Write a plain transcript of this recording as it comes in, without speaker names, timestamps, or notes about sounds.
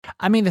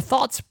I mean, the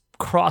thoughts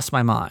cross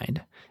my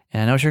mind.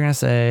 And I know what you're going to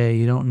say.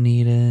 You don't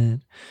need it.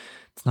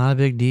 It's not a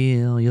big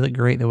deal. You look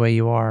great the way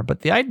you are.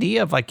 But the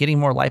idea of like getting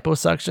more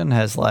liposuction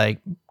has like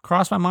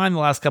crossed my mind the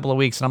last couple of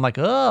weeks. And I'm like,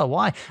 oh,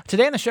 why?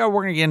 Today on the show,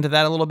 we're going to get into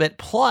that a little bit.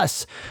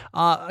 Plus,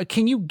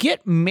 can you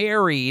get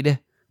married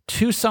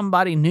to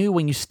somebody new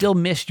when you still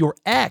miss your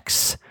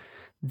ex?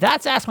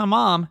 That's Ask My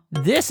Mom.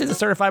 This is a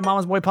Certified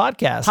Mama's Boy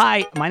podcast.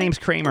 Hi, my name's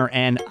Kramer,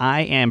 and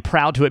I am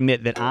proud to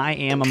admit that I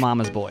am a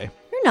mama's boy.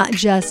 You're not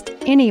just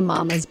any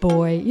mama's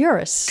boy. You're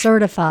a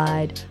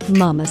certified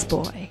mama's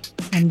boy.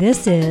 And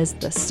this is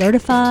the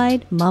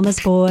Certified Mama's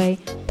Boy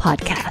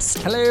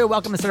podcast. Hello,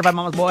 welcome to Certified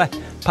Mama's Boy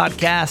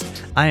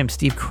podcast. I am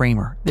Steve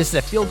Kramer. This is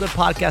a feel-good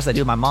podcast I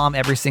do with my mom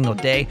every single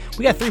day.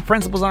 We got 3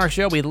 principles on our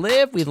show. We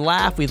live, we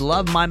laugh, we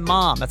love my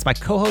mom. That's my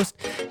co-host,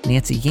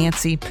 Nancy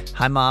Yancey.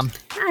 Hi, Mom.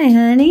 Hi,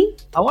 honey.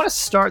 I want to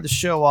start the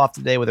show off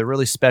today with a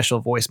really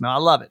special voicemail. I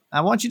love it. I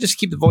want you to just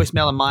keep the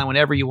voicemail in mind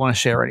whenever you want to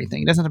share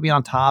anything. It doesn't have to be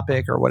on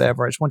topic or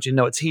whatever. I just want you to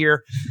know it's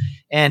here.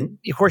 And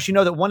of course, you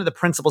know that one of the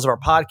principles of our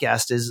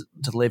podcast is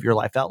to live your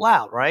life out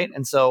loud, right?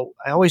 And so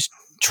I always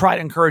try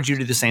to encourage you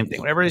to do the same thing,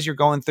 whatever it is you're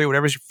going through,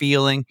 whatever it is you're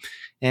feeling.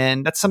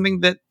 And that's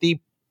something that the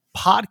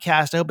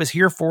podcast, I hope, is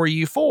here for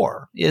you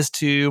for, is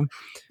to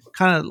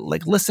kind of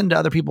like listen to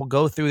other people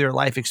go through their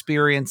life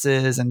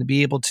experiences and to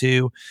be able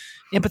to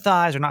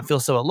empathize or not feel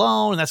so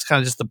alone. And that's kind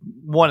of just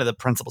one of the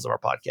principles of our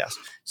podcast.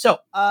 So,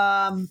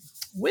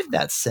 with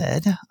that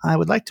said, I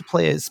would like to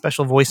play a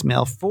special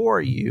voicemail for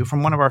you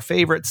from one of our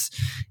favorites,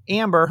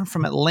 Amber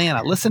from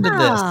Atlanta. Listen to this.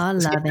 I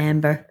love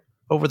Amber.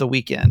 Over the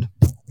weekend.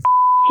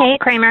 Hey,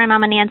 Kramer and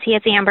Mama Nancy.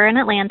 It's Amber in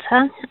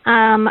Atlanta.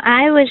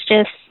 I was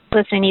just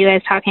listening to you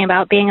guys talking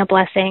about being a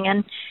blessing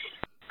and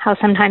how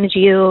sometimes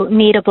you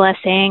need a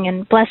blessing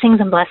and blessings.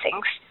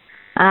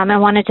 I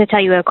wanted to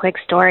tell you a quick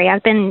story.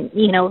 I've been,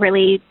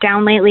 really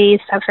down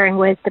lately, suffering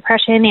with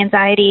depression,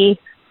 anxiety,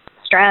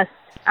 stress,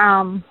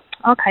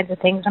 all kinds of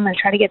things. I'm going to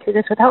try to get through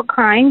this without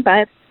crying,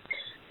 but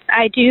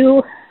I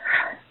do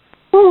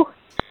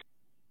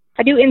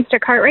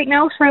Instacart right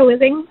now for a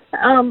living.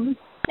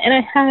 And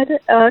I had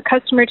a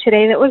customer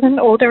today that was an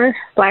older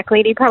Black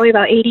lady, probably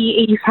about 80,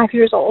 85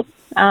 years old,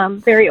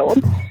 very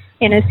old,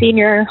 in a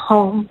senior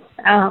home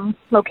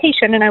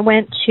location. And I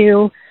went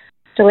to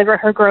deliver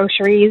her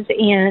groceries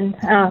and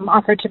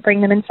offered to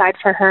bring them inside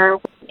for her.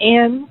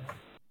 And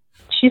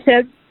she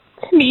said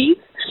to me,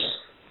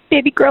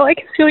 "Baby girl, I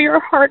can feel your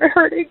heart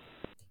hurting."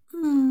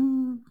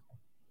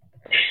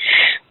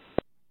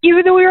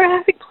 Even though we were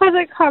having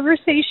pleasant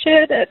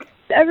conversation and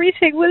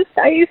everything was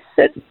nice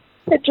and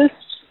just,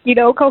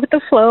 go with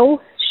the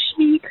flow,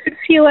 she could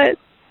feel it.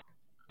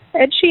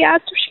 And she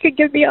asked if she could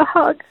give me a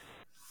hug.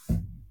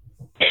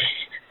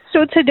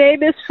 So today,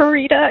 Miss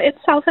Farida in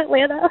South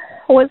Atlanta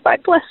was my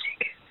blessing.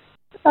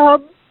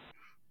 And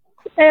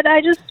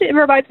it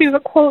reminds me of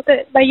a quote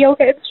that my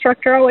yoga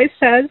instructor always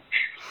says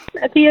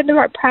at the end of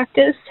our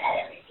practice.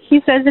 He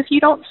says, "If you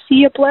don't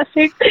see a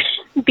blessing,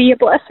 be a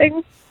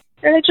blessing."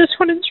 And I just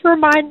wanted to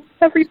remind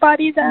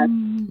everybody that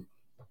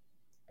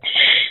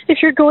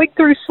if you're going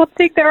through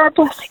something, there are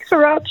blessings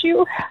around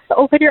you.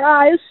 Open your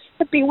eyes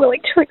and be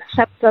willing to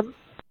accept them.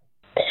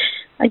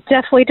 I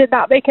definitely did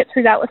not make it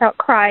through that without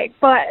crying,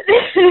 but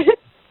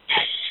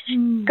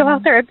go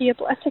out there and be a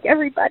blessing,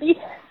 everybody.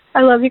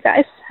 I love you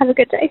guys. Have a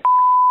good day.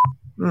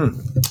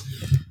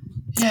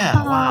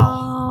 Yeah,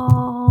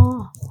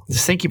 wow.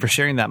 Just thank you for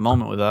sharing that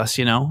moment with us.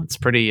 It's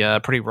pretty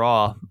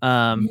raw.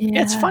 Yes.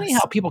 It's funny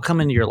how people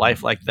come into your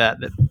life like that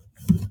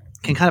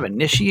can kind of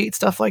initiate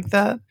stuff like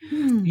that.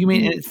 You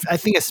mean, I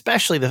think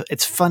especially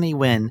it's funny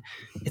when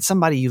it's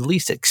somebody you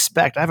least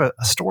expect. I have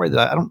a story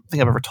that I don't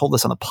think I've ever told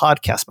this on the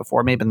podcast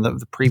before, maybe in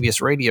the previous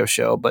radio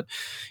show. But,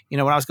 when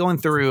I was going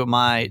through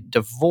my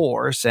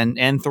divorce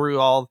and through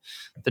all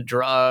the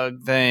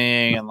drug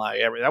thing and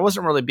like everything, I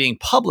wasn't really being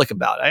public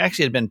about it. I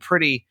actually had been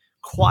pretty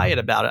quiet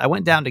about it. I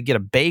went down to get a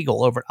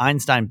bagel over at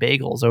Einstein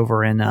Bagels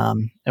over in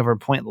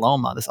Point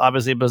Loma. This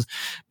obviously was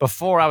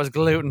before I was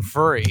gluten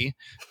free,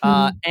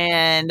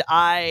 and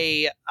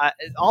I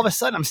all of a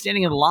sudden I'm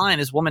standing in line.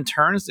 This woman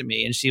turns to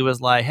me and she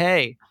was like,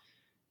 "Hey,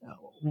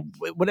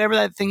 whatever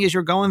that thing is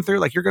you're going through,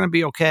 like you're going to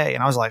be okay."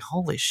 And I was like,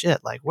 "Holy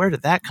shit! Like where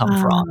did that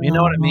come from?" You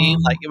know what I mean?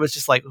 Like it was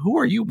just like, "Who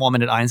are you,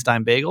 woman at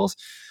Einstein Bagels?"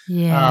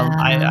 Yeah.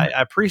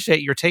 I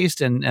appreciate your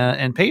taste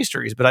in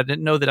pastries, but I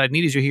didn't know that I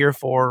needed you here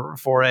for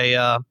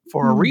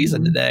a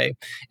reason today.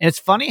 And it's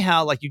funny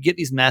how like you get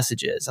these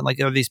messages and like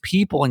there are these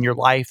people in your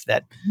life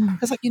that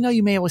because like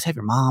you may always have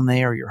your mom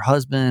there or your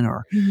husband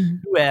or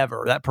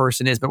whoever that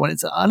person is, but when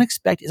it's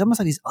unexpected, it's almost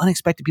like these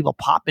unexpected people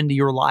pop into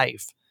your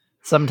life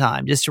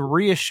sometime just to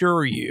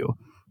reassure you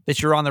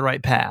that you're on the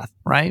right path,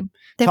 right?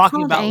 They're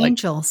Talking called about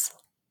angels.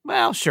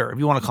 Well, sure, if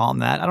you want to call them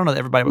that. I don't know that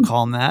everybody would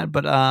call them that,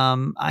 but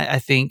I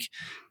think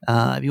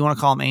if you want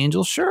to call them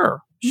angels,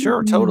 sure,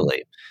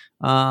 totally.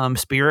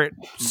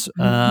 Spirits,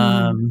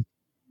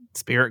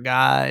 spirit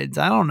guides.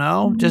 I don't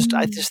know.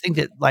 I just think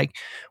that like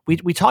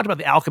we talked about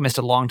The Alchemist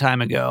a long time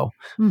ago.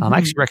 I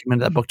actually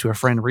recommended that book to a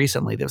friend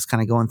recently that was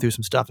kind of going through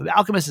some stuff. The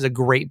Alchemist is a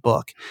great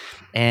book,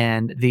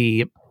 and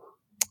the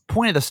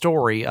point of the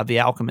story of The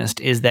Alchemist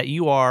is that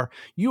you are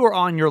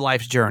on your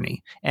life's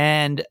journey,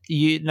 and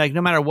you like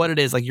no matter what it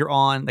is, like you're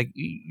on, like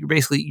you're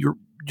basically you're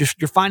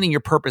finding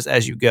your purpose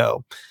as you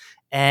go,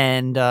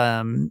 and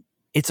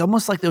it's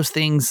almost like those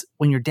things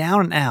when you're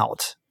down and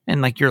out. And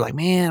like, you're like,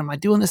 man, am I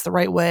doing this the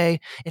right way?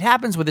 It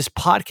happens with this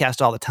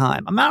podcast all the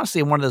time. I'm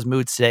honestly in one of those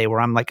moods today where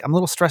I'm a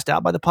little stressed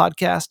out by the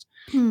podcast.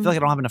 I feel like I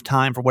don't have enough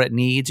time for what it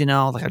needs,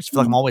 Like I just feel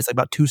like I'm always like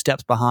about 2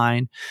 steps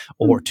behind,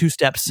 or 2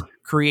 steps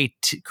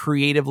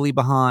creatively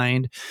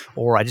behind,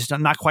 or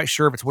I'm not quite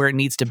sure if it's where it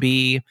needs to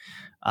be.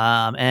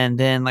 And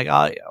then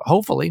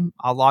hopefully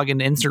I'll log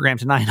into Instagram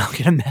tonight and I'll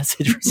get a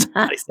message from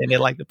somebody saying they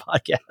like the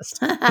podcast.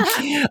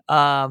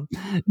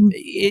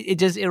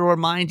 It'll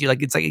remind you,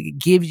 it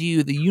gives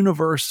you the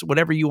universe,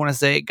 whatever you want to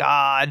say,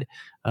 God,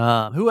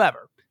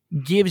 whoever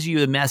gives you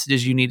the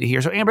messages you need to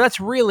hear. So Amber, that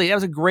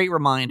was a great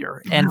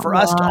reminder. And for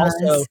us to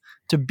also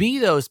to be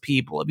those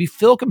people, if you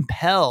feel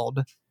compelled,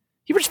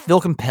 you just feel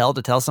compelled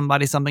to tell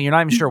somebody something, you're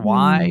not even sure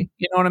why,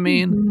 you know what I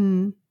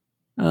mean?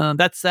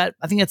 That's that.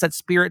 I think that's that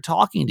spirit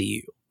talking to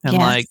you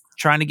and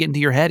trying to get into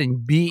your head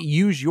and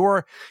use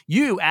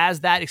you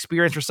as that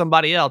experience for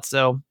somebody else.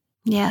 So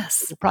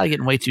yes, we're probably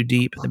getting way too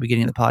deep at the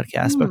beginning of the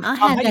podcast. But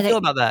how do you feel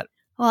about that?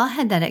 Well, I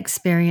had that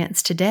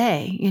experience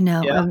today.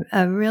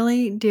 A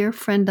really dear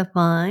friend of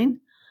mine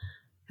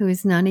who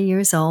is 90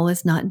 years old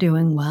is not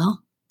doing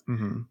well.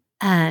 Mm-hmm.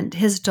 And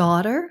his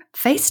daughter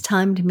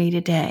FaceTimed me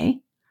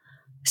today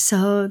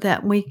so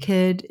that we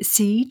could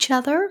see each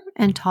other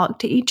and talk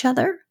to each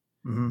other.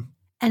 Mm-hmm.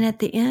 And at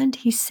the end,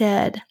 he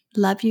said,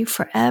 "Love you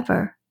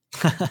forever."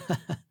 I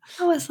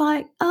was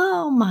like,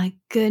 oh my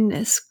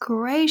goodness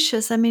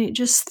gracious. I mean, it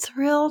just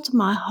thrilled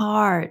my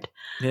heart.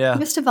 Yeah.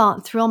 First of all,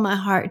 it thrilled my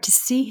heart to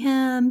see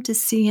him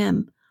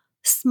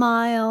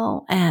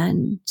smile,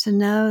 and to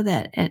know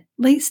that at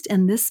least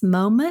in this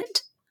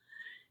moment,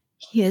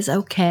 he is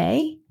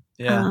okay.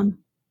 Yeah.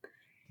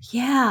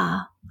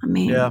 I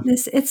mean,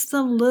 it's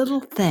the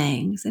little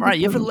things. Right.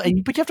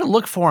 But you have to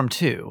look for him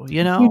too,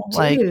 You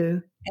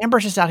do.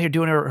 Amber's just out here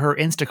doing her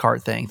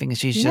Instacart thing, thinking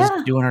she's just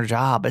doing her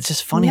job. It's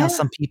just funny how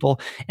some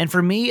people, and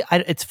for me,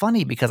 it's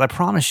funny because I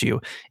promise you,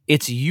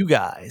 it's you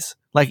guys.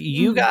 Like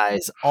you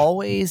guys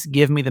always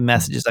give me the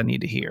messages I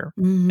need to hear.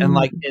 Mm-hmm.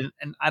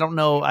 And I don't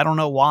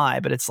know why,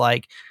 but it's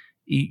like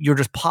you're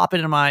just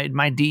popping in my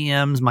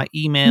DMs, my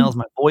emails,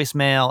 my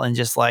voicemail, and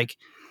just like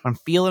when I'm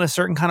feeling a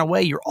certain kind of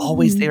way, you're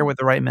always there with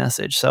the right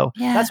message. So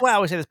that's why I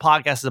always say this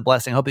podcast is a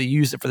blessing. I hope that you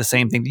use it for the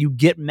same thing. You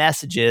get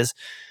messages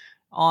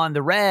on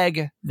the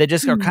reg that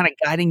just are kind of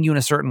guiding you in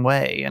a certain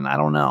way. And I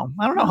don't know.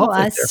 Oh,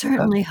 I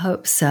certainly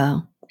hope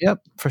so. Yep,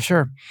 for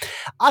sure.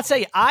 I'll tell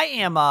you,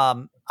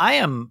 I'm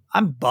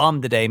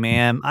bummed today,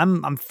 man.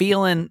 I'm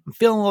feeling a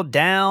little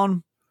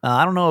down.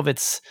 I don't know if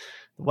it's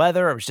the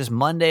weather or it's just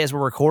Monday as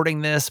we're recording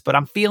this, but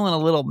I'm feeling a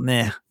little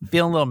meh.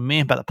 Feeling a little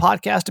meh about the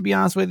podcast, to be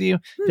honest with you.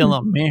 Feeling a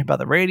little meh about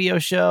the radio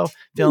show.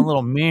 Feeling a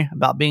little meh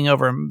about being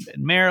over in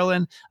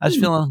Maryland. I was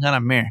feeling kind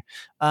of meh.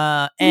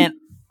 And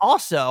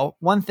also,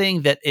 one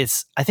thing I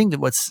think that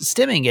what's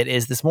stemming it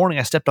is this morning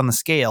I stepped on the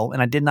scale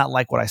and I did not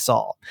like what I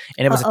saw.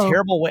 And it was a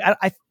terrible way.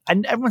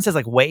 Everyone says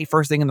weigh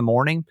first thing in the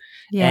morning.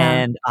 Yeah.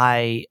 And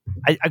I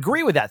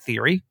agree with that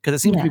theory because it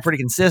seems to be pretty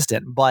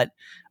consistent. But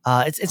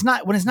it's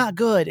not, when it's not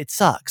good, it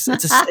sucks.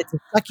 It's a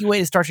sucky way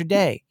to start your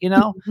day,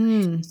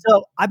 Mm-hmm.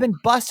 So I've been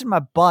busting my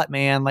butt,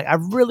 man. Like I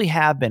really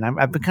have been.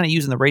 I've been kind of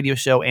using the radio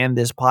show and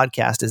this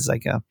podcast as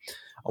like a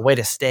way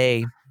to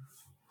stay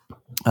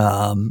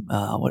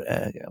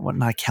what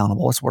not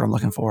accountable, what's the word I'm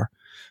looking for?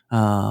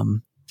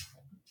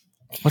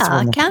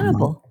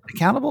 Accountable.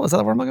 Accountable? Is that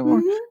the word I'm looking for?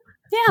 Mm-hmm.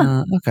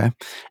 Yeah. Okay.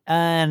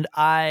 And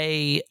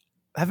I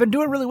have been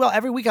doing really well.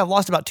 Every week I've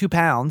lost about 2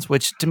 pounds,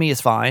 which to me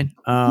is fine.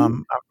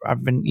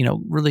 I've been,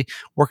 really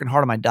working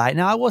hard on my diet.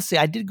 Now I will say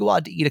I did go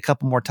out to eat a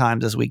couple more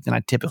times this week than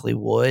I typically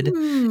would.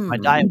 My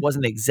diet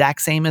wasn't the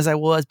exact same as I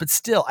was, but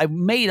still I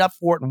made up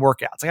for it in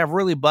workouts. Like I've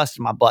really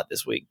busted my butt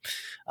this week.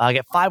 I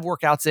got 5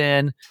 workouts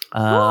in.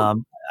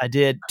 I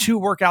did 2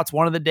 workouts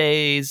one of the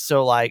days.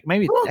 So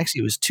actually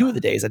it was 2 of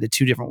the days I did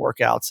 2 different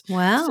workouts.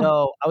 Wow.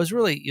 So I was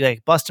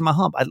really busting my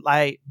hump.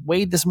 I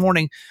weighed this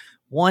morning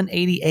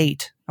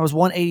 188. I was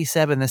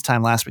 187 this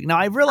time last week. Now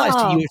I realized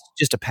to you it's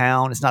just a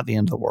pound. It's not the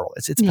end of the world.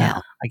 It's a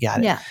pound. I got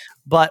it. Yeah.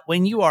 But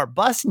when you are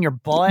busting your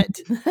butt,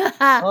 it's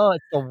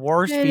the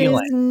worst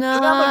feeling. It is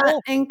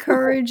not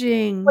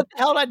encouraging. What the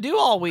hell did I do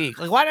all week?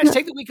 Why did I just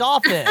take the week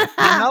off then?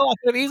 I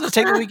could have easily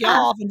taken the week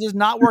off and just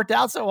not worked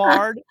out so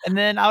hard, and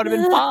then I would have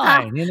been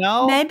fine.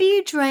 Maybe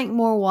you drank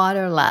more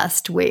water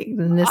last week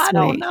than this week. I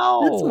don't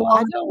know.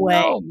 I don't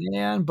know,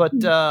 man. But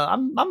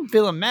I'm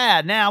feeling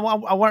mad now.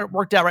 I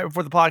worked out right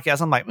before the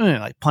podcast. I'm like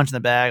punching the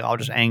bag, all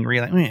just angry.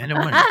 Like, man, I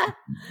don't want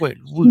to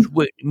lose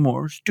weight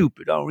anymore.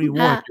 Stupid. I don't even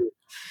want to do it.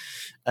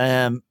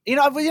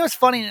 It's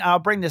funny. I'll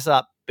bring this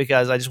up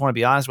because I just want to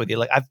be honest with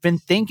you. I've been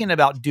thinking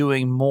about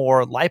doing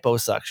more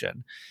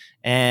liposuction,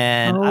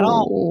 and I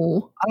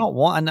don't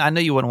want. I know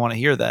you wouldn't want to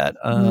hear that.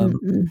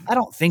 I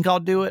don't think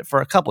I'll do it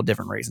for a couple of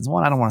different reasons.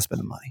 One, I don't want to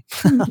spend the money.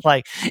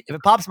 If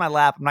it pops in my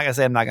lap, I'm not gonna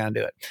say I'm not gonna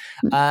do it.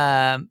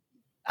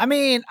 I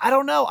mean, I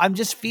don't know. I'm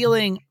just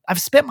feeling,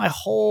 I've spent my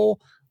whole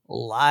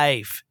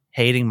life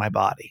hating my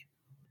body.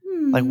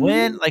 Like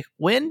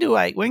when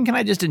can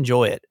I just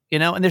enjoy it? You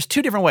know, and there's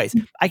two different ways.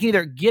 I can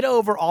either get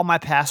over all my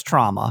past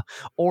trauma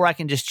or I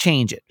can just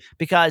change it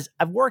because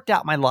I've worked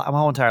out my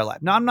whole entire life.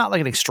 Now I'm not like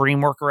an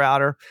extreme worker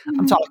outer.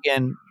 I'm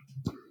talking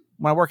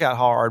when I work out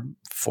hard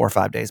 4 or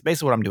 5 days,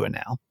 basically what I'm doing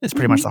now. It's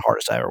pretty much the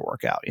hardest I ever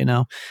work out. You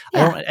know,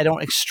 I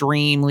don't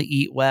extremely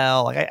eat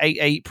well. Like I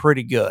eat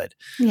pretty good.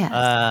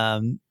 Yeah.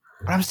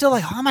 But I'm still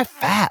like, how am I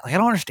fat? Like I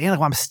don't understand. Like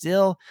why I'm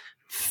still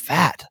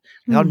fat.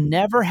 Like, I'll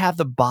never have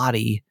the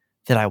body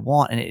that I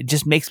want, and it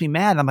just makes me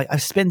mad. I'm like, I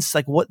spend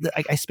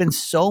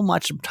so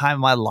much time in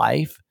my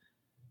life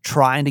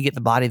trying to get the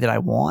body that I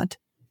want.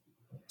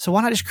 So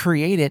why not just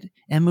create it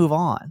and move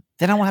on?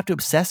 Then I won't have to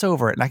obsess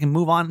over it, and I can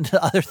move on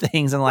to other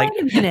things. And like,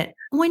 wait a minute,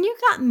 when you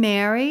got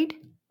married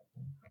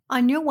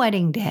on your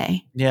wedding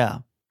day,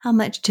 how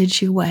much did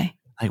you weigh?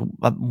 Like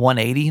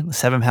 180,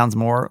 7 pounds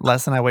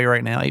less than I weigh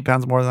right now, 8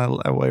 pounds more than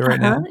I weigh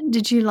right now.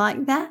 Did you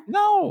like that?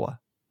 No,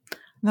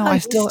 I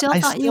still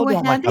thought you were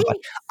don't heavy? like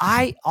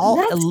my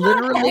body. That's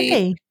not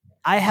heavy.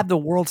 I have the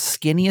world's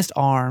skinniest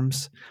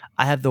arms.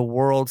 I have the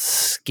world's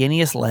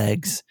skinniest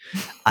legs.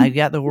 I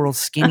got the world's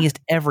skinniest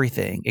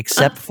everything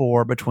except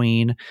for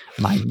between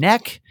my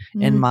neck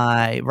and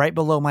my right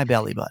below my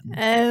belly button.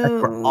 That's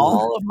where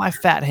all of my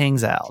fat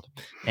hangs out.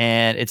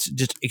 And it's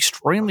just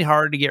extremely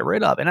hard to get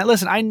rid of. And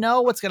I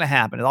know what's going to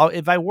happen.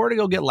 If I were to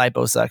go get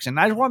liposuction,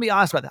 I just want to be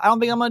honest about that. I don't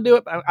think I'm going to do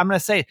it, but I'm going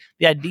to say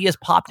the idea's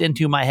popped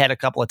into my head a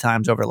couple of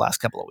times over the last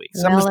couple of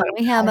weeks. Well,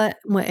 we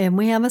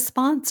have a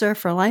sponsor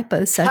for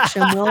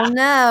liposuction. We'll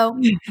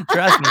know.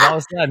 Trust me, all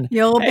of a sudden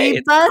you'll be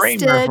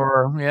busted.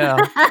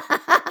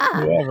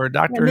 Whoever,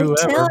 Dr. Let me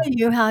whoever. tell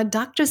you how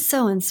Dr.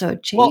 So-and-so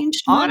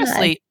changed my life.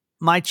 Honestly,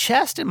 my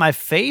chest and my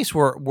face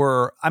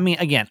were, I mean,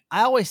 again,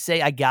 I always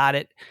say I got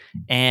it.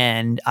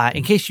 And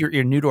in case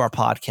you're new to our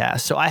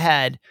podcast, so I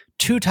had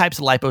 2 types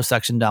of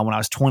liposuction done when I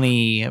was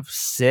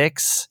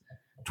 26,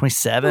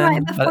 27.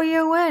 Right before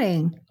your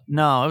wedding.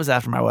 No, it was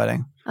after my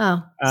wedding.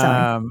 Oh,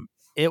 sorry.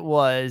 It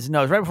was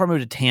right before I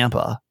moved to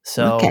Tampa.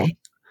 So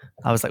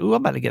I was like, ooh, I'm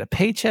about to get a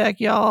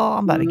paycheck, y'all.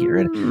 I'm about to get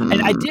rid of it.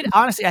 And I did,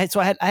 honestly, I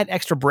had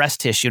extra breast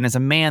tissue. And as a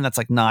man, that's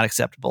like not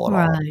acceptable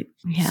at all.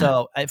 Yeah.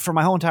 So for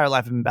my whole entire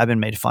life, I've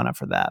been made fun of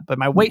for that. But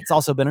my weight's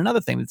also been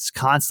another thing that's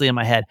constantly in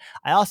my head.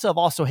 I have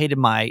also hated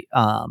my,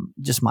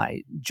 just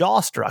my jaw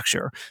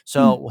structure.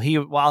 So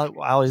while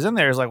I was in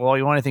there, he's like, well,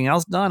 you want anything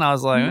else done? I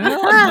was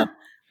like,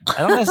 I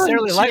don't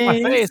necessarily like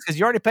my face because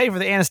you already paid for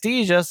the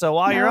anesthesia. So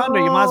while you're under,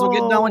 you might as well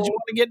get done what you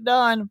want to get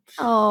done.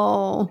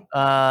 So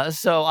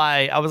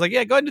I was like,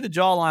 yeah, go ahead and do the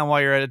jawline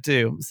while you're at it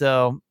too.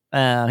 So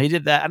he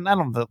did that. And I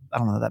don't know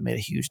if that made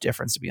a huge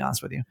difference, to be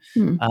honest with you.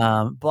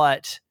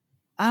 But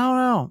I don't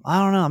know.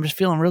 I'm just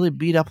feeling really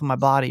beat up in my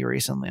body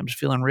recently. I'm just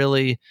feeling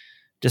really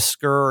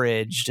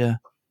discouraged. You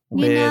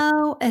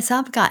know, as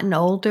I've gotten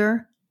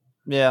older.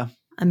 Yeah.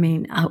 I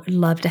mean, I would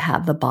love to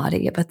have the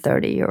body of a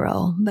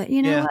 30-year-old, but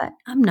you know what?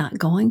 I'm not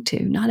going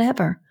to, not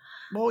ever.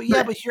 Well,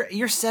 yeah, but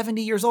you're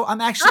 70 years old. I'm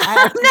not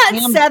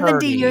 70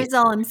 30. Years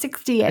old. I'm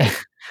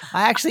 68.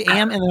 I actually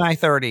am in my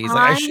 30s.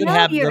 Like I should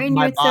have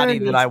my body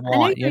that I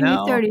want. In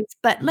your 30s,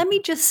 but let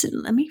me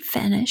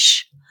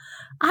finish.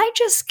 I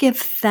just give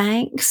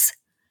thanks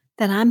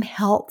that I'm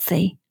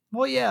healthy.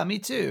 Well, yeah, me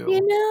too.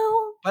 You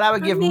know. But I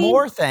would give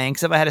more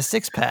thanks if I had a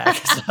 6-pack.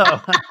 So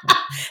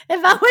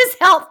if I was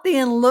healthy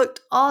and looked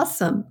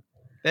awesome.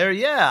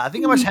 I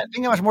think how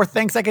much more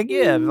thanks I could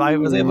give if I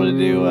was able to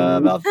do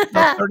about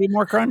 30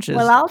 more crunches.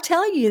 Well, I'll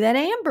tell you that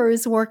Amber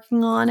is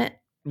working on it.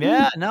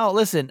 Yeah, no,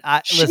 listen.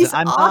 She's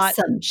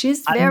awesome.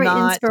 She's very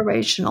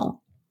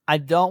inspirational. I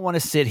don't want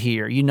to sit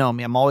here. You know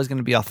me. I'm always going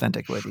to be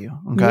authentic with you.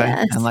 Okay.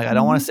 Yes. And I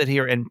don't want to sit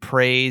here and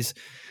praise.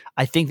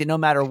 I think that no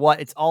matter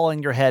what, it's all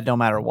in your head, no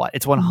matter what.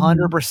 It's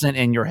 100%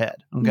 in your head,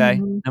 okay?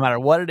 No matter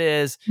what it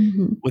is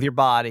with your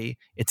body,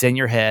 it's in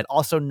your head.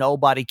 Also,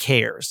 nobody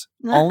cares.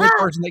 Only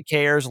person that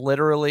cares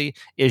literally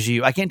is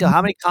you. I can't tell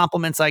how many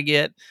compliments I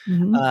get.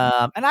 And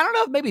I don't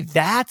know if maybe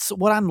that's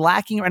what I'm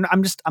lacking. And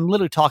I'm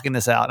literally talking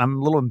this out. I'm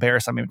a little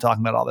embarrassed I'm even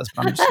talking about all this,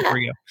 but I'm just here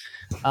we go.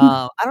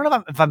 I don't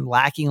know if I'm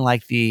lacking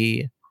like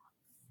the,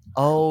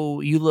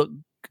 oh, you look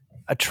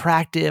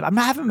attractive. I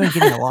haven't been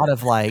getting a lot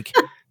of like,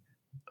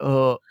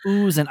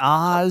 oohs and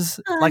ahs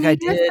like I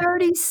did. You're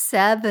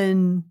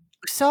 37.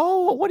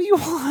 So what do you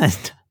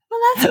want? Well,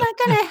 that's not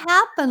going to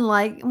happen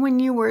like when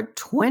you were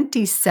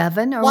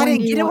 27. Or I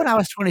didn't get it when I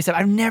was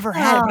 27. I've never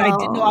had it, but I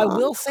didn't know. I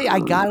will say I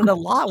got it a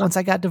lot once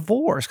I got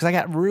divorced because I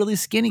got really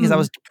skinny because I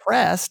was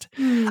depressed.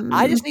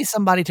 I just need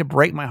somebody to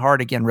break my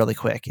heart again really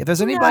quick. If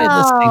there's anybody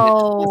listening that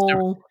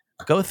wants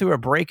to go through a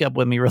breakup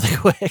with me really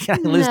quick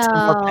and I lose 10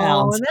 more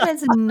pounds. That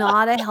is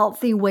not a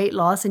healthy weight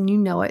loss and you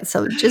know it.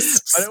 So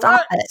just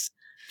stop it.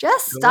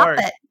 Just stop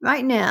it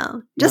right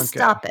now. Just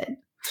stop it.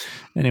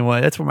 Anyway,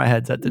 that's where my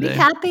head's at today. Be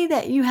happy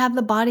that you have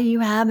the body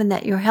you have and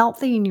that you're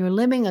healthy and you're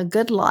living a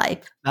good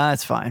life.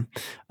 That's fine.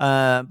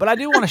 But I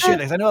do want to share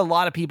this. I know a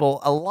lot of people,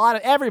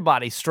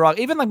 everybody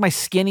struggle. Even like my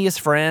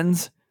skinniest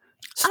friends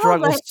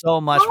struggle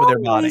so much with their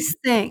body.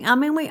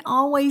 We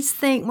always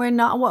think we're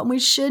not what we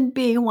should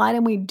be. Why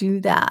don't we do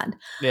that?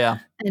 Yeah.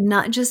 And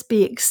not just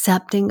be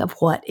accepting of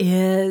what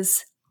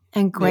is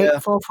and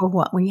grateful for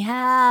what we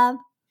have.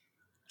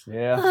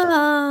 Yeah.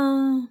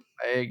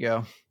 There you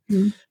go.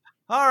 Mm-hmm.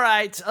 All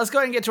right. Let's go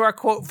ahead and get to our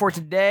quote for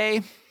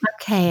today.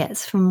 Okay.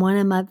 It's from one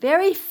of my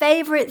very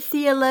favorite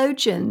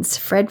theologians,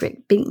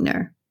 Frederick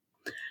Buechner.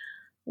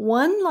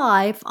 One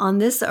life on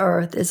this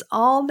earth is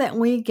all that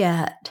we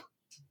get,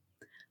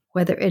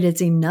 whether it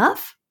is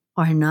enough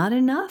or not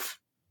enough.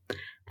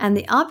 And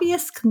the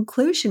obvious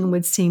conclusion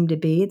would seem to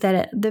be that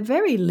at the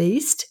very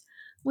least,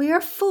 we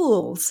are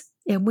fools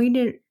if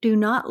we do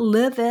not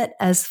live it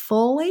as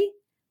fully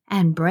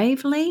and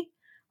bravely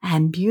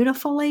and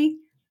beautifully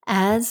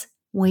as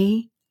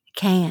we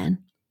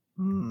can.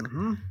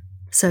 Mm-hmm.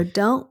 So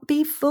don't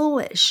be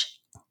foolish.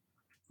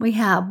 We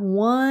have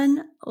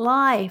one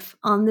life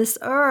on this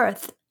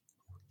earth.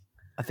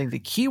 I think the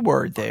key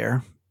word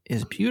there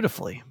is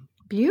beautifully.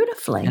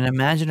 Beautifully. And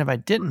imagine if I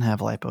didn't have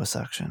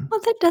liposuction. Well,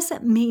 that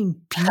doesn't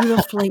mean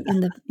beautifully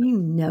you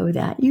know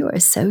that. You are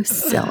so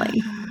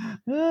silly.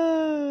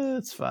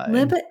 It's fine.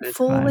 Live it it's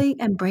fully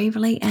and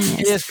bravely. And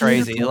it is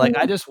crazy. beautiful. Like,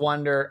 I just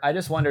wonder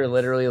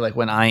literally, like,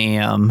 when I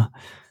am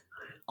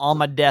on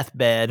my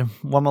deathbed,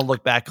 what I'm going to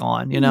look back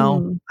on, you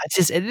know?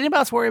 Anybody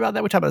else worry about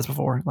that? We talked about this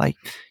before. Like,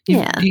 do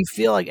you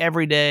feel like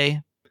every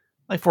day,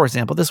 like, for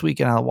example, this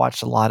weekend I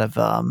watched a lot of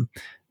the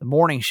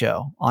morning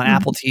show on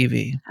Apple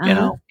TV. You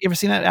know, you ever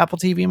seen that Apple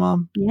TV,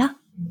 Mom? Yeah.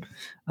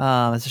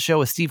 It's a show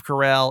with Steve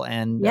Carell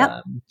and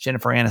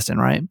Jennifer Aniston,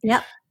 right?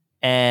 Yep.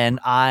 And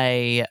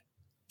I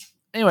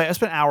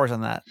spent hours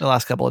on that the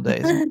last couple of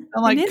days. I'm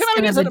like, it is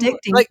kind of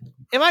addicting. Like,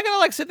 am I gonna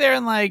like sit there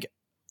and like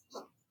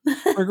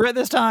regret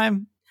this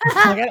time?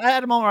 Like, I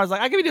had a moment where I was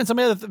like, I could be doing some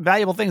other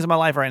valuable things in my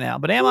life right now,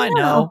 but am I?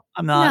 No,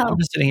 I'm not. No. I'm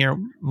just sitting here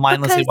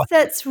mindlessly. Because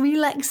that's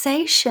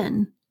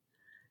relaxation.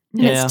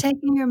 And it's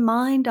taking your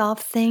mind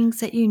off things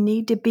that you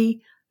need to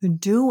be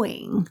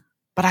doing.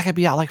 But I could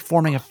be out like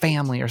forming a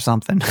family or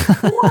something.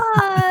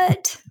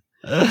 What?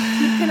 You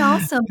can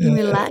also be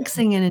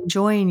relaxing and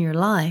enjoying your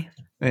life.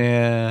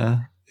 Yeah,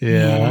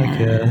 I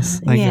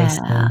guess. I guess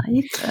so.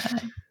 You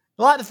could.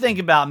 A lot to think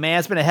about, man.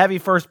 It's been a heavy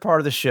first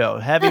part of the show.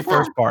 Heavy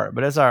first part,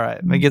 but it's all right.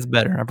 It gets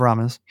better, I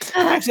promise.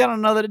 Actually, I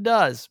don't know that it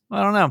does.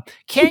 I don't know.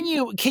 Can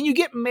you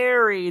get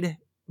married?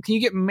 Can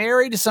you get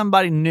married to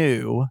somebody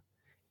new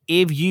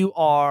if you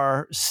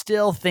are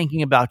still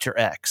thinking about your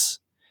ex?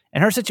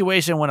 And her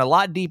situation went a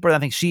lot deeper than I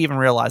think she even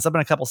realized. I've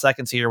been a couple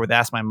seconds here with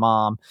Ask My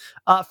Mom.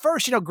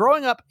 First,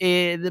 growing up,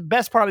 the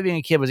best part of being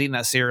a kid was eating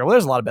that cereal. Well,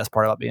 there's a lot of best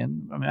part about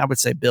being, I would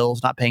say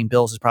not paying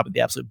bills is probably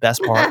the absolute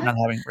best part, not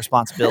having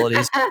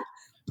responsibilities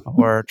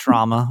or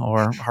trauma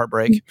or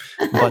heartbreak,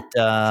 but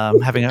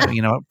having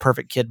a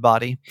perfect kid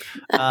body.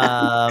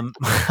 I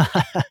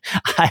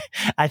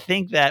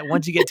think that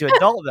once you get to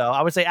adult, though,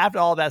 I would say after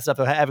all that stuff,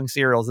 though, having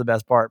cereal is the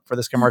best part for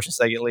this commercial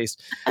segment, at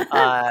least.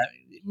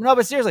 No,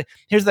 but seriously,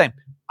 here's the thing.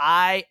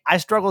 I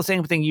struggle the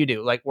same thing you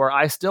do, like where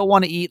I still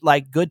want to eat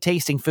like good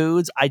tasting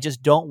foods. I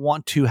just don't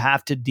want to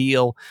have to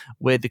deal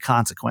with the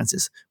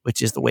consequences,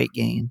 which is the weight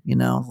gain,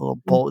 little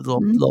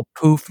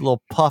poof,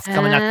 little puff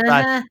coming out the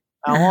side.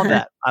 I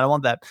don't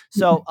want that.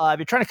 So if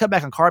you're trying to cut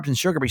back on carbs and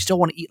sugar, but you still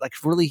want to eat like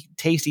really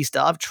tasty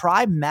stuff,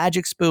 try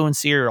Magic Spoon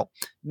cereal.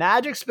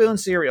 Magic Spoon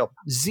cereal,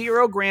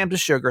 0 grams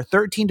of sugar,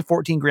 13 to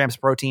 14 grams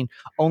of protein,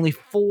 only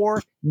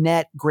 4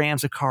 net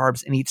grams of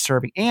carbs in each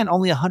serving, and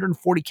only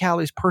 140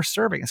 calories per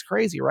serving. It's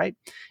crazy, right?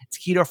 It's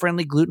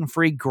keto-friendly,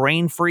 gluten-free,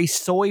 grain-free,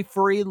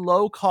 soy-free,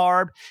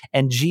 low-carb,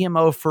 and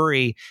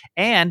GMO-free.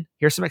 And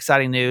here's some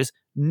exciting news.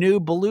 New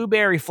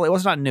blueberry flavor. Well,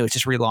 it's not new. It's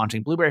just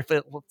relaunching. Blueberry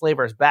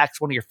flavor is back.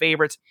 It's one of your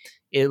favorites.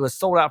 It was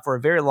sold out for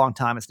a very long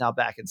time. It's now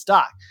back in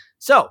stock.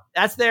 So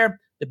that's there.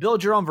 The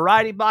Build Your Own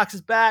Variety box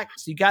is back.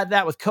 So you got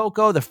that with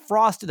cocoa, the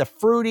frosted, the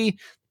fruity,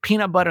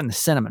 peanut butter, and the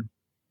cinnamon.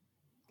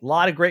 A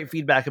lot of great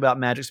feedback about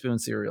Magic Spoon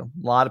cereal.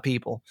 A lot of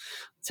people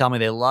tell me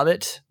they love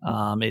it.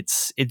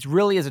 It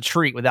really is a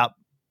treat without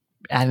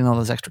adding all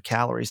those extra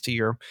calories to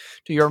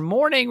your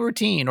morning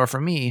routine, or for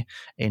me,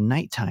 a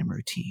nighttime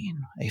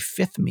routine, a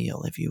fifth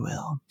meal, if you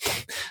will.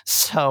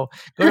 So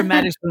go to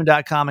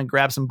magicspoon.com and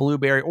grab some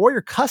blueberry or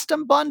your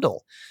custom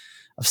bundle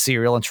of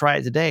cereal and try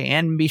it today.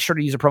 And be sure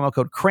to use a promo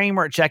code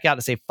Kramer at checkout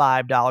to save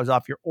 $5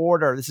 off your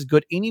order. This is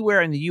good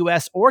anywhere in the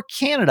US or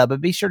Canada,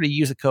 but be sure to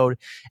use the code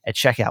at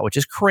checkout, which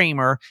is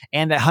Kramer,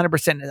 and that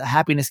 100%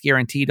 happiness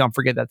guarantee. Don't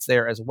forget that's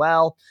there as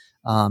well.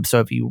 So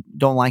if you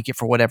don't like it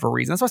for whatever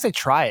reason, that's why I say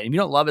try it. If you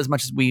don't love it as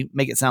much as we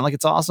make it sound like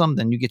it's awesome,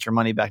 then you get your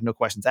money back. No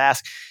questions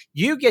asked.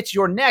 You get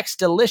your next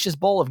delicious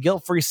bowl of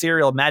guilt-free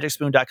cereal at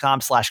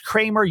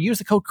magicspoon.com/Kramer. Use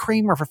the code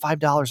Kramer for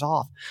 $5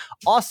 off.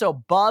 Also,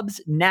 Bubs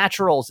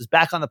Naturals is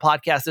back on the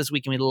podcast this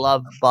week, and we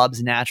love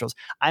Bubs Naturals.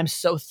 I'm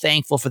so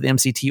thankful for the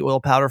MCT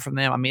oil powder from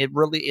them. I mean, it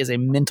really is a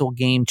mental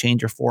game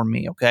changer for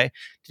me, okay?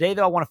 Today,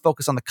 though, I want to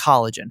focus on the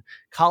collagen.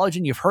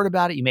 Collagen, you've heard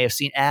about it. You may have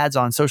seen ads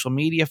on social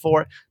media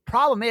for it.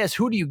 Problem is,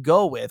 who do you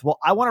go with? Well,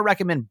 I want to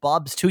recommend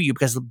Bubs to you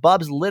because the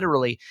Bubs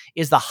literally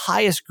is the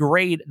highest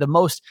grade, the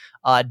most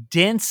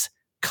dense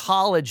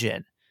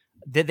collagen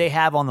that they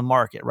have on the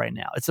market right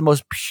now. It's the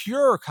most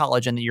pure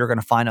collagen that you're going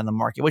to find on the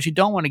market. What you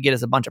don't want to get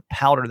is a bunch of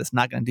powder that's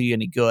not going to do you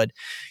any good.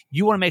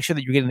 You want to make sure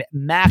that you're getting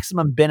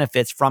maximum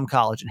benefits from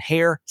collagen: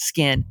 hair,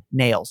 skin,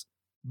 nails.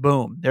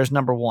 Boom. There's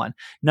number one.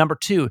 Number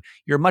two,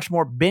 you're much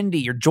more bendy.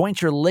 Your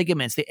joints, your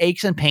ligaments, the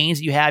aches and pains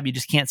that you have, you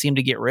just can't seem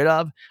to get rid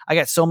of. I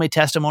got so many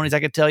testimonies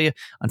I could tell you.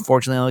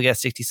 Unfortunately, I only got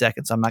 60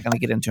 seconds, so I'm not going to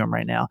get into them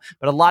right now.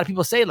 But a lot of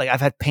people say, like,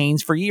 I've had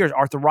pains for years,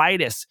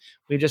 arthritis.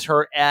 We've just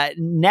heard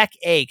neck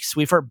aches.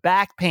 We've heard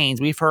back pains.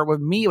 We've heard,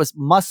 with me, it was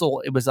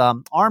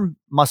arm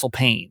muscle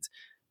pains.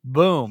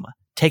 Boom.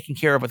 Taken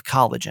care of with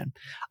collagen.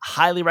 I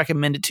highly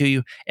recommend it to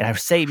you. And I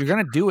say, if you're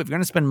going to do it, if you're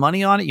going to spend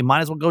money on it, you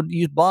might as well go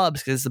use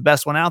Bubs, because it's the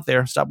best one out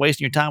there. Stop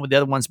wasting your time with the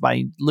other ones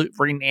by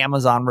reading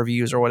Amazon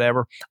reviews or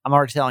whatever. I'm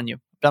already telling you,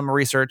 I've done my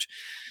research,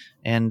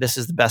 and this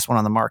is the best one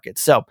on the market.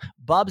 So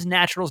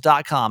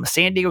BubsNaturals.com, a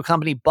San Diego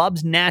company,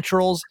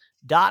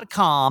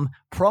 BubsNaturals.com.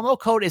 Promo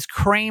code is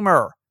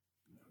Kramer.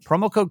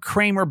 Promo code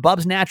Kramer,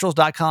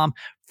 BubsNaturals.com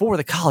for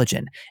the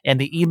collagen and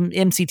the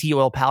MCT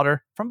oil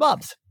powder from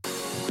Bubs.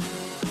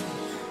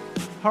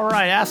 All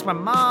right, ask my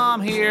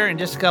mom here in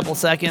just a couple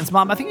seconds.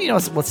 Mom, I think you know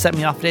what set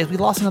me off today is we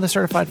lost another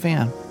certified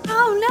fan.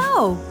 Oh,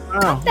 no.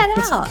 Cut that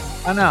out.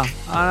 I know.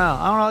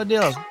 I don't know what the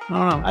deal is. I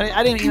don't know.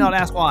 I didn't even know to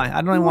ask why.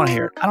 I don't even want to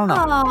hear it. I don't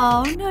know.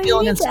 Oh, no,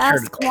 you need to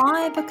ask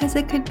why, because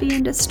they could be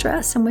in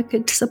distress and we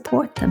could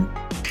support them.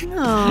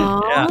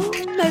 No,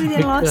 maybe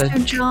they lost their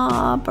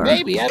job. Or...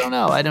 Maybe. I don't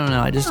know.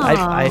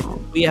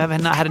 We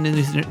haven't not had a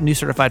new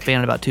certified fan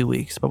in about 2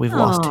 weeks, but we've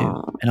lost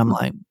two. And I'm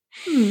like,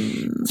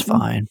 it's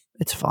fine.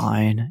 It's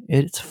fine.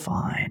 It's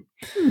fine.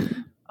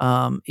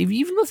 If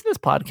you've listened to this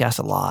podcast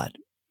a lot,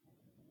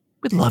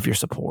 we'd love your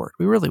support.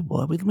 We really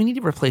would. We need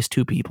to replace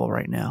 2 people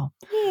right now.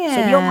 Yeah. So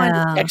if you don't mind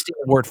texting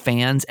the word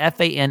fans,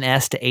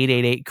 FANS to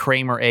 888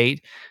 Kramer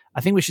 8. I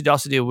think we should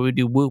also do, when we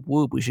do whoop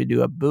whoop, we should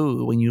do a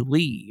boo when you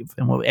leave,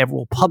 and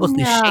we'll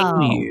publicly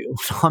shame you.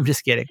 No, I'm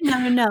just kidding.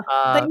 No.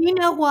 But you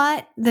know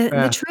what?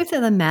 The truth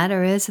of the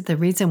matter is that the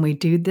reason we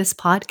do this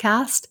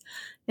podcast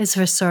is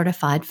for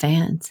certified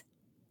fans.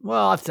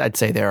 Well, I'd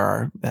say there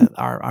are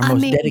our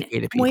most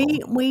dedicated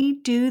people. We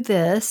do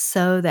this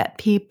so that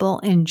people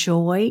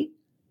enjoy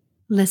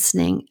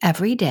listening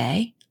every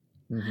day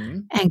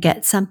and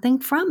get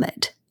something from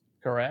it.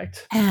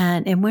 Correct.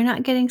 And we're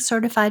not getting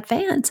certified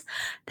fans.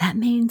 That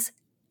means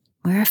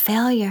we're a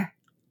failure.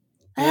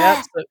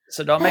 Yep.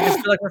 So don't make us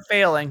feel like we're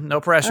failing. No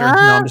pressure. No,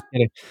 I'm just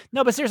kidding.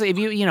 No, but seriously, if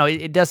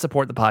it does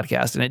support the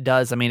podcast, and it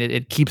does. I mean,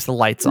 it keeps the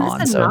lights on.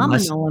 That's a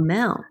nominal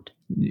amount.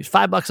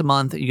 $5 a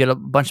month, you get a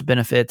bunch of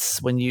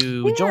benefits when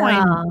you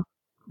join.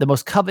 The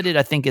most coveted,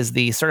 I think, is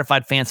the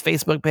Certified Fans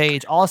Facebook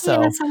page. Also,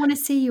 yes, I want to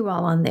see you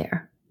all on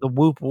there. The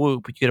whoop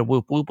whoop, you get a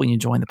whoop whoop when you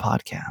join the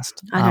podcast.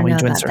 I don't know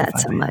about that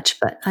so much,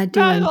 but I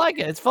do. I like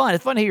it. It's fun.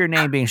 It's fun to hear your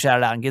name being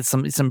shouted out and get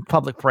some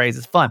public praise.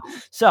 It's fun.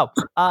 So,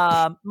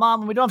 Mom,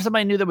 when we don't have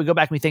somebody new that we go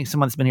back and we think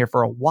someone's been here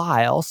for a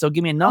while, so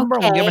give me a number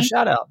and we'll give them a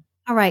shout out.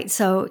 All right.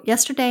 So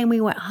yesterday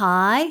we went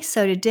high.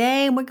 So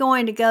today we're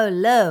going to go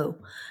low.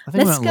 I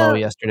think we went low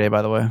yesterday,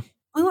 by the way.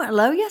 We went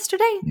low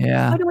yesterday?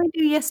 Yeah. What did we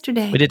do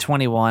yesterday? We did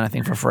 21, I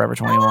think, for Forever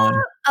 21.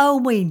 Oh,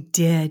 we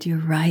did. You're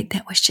right.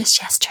 That was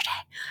just yesterday.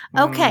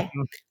 Okay.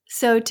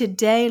 So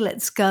today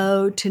let's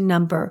go to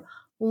number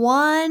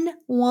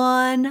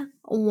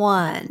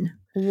 111.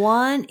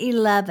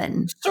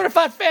 111.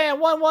 Certified fan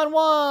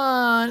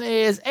 111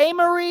 is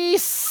Amory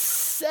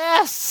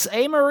S.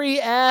 Amory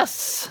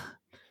S.,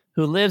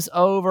 who lives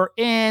over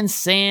in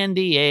San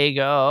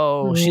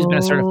Diego. She's been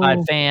a certified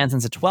fan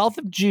since the 12th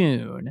of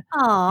June.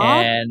 Aww.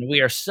 And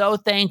we are so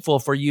thankful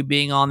for you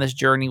being on this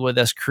journey with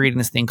us, creating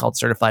this thing called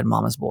Certified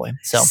Mama's Boy.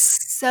 So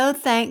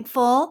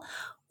thankful.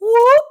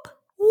 Whoop,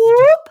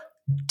 whoop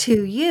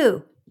to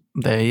you.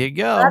 There you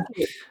go. Love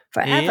you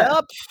forever.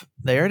 Yep.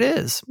 There it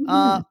is.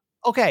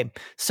 Okay,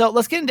 so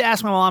let's get into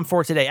Ask My Mom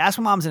for today. Ask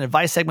My Mom is an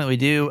advice segment we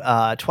do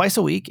twice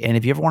a week, and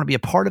if you ever want to be a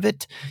part of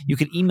it, you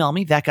can email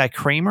me,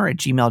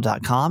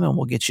 thatguykramer@gmail.com, and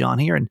we'll get you on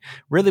here. And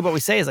really what we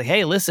say is like,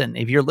 hey, listen,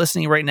 if you're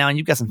listening right now and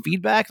you've got some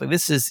feedback, like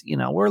this is,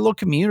 we're a little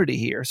community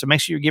here, so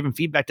make sure you're giving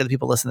feedback to the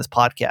people listening to this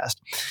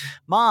podcast.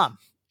 Mom,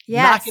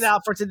 knock it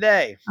out for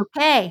today.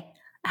 Okay,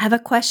 I have a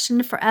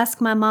question for Ask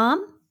My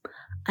Mom.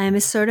 I am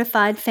a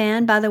certified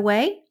fan, by the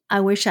way. I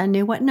wish I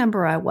knew what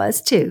number I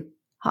was, too.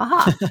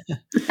 Ha.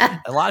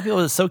 A lot of people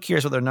are so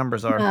curious what their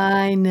numbers are.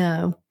 I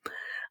know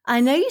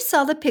you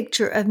saw the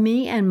picture of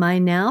me and my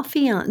now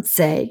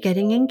fiance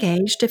getting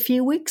engaged a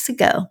few weeks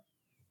ago.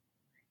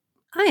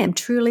 I am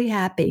truly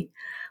happy,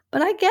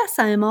 but I guess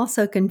I am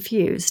also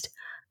confused.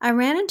 I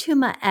ran into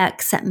my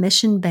ex at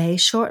Mission Bay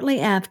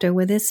shortly after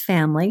with his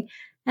family,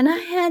 and I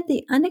had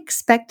the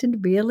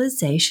unexpected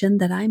realization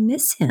that I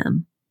miss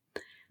him.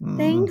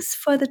 Thanks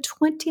for the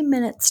 20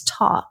 minutes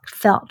talk.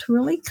 Felt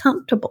really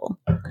comfortable.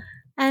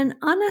 And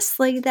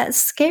honestly, that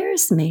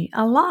scares me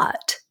a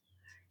lot.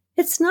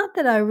 It's not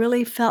that I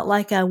really felt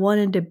like I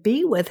wanted to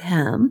be with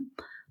him,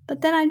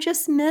 but that I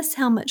just miss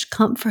how much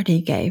comfort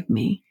he gave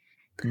me.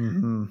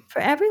 For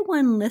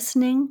everyone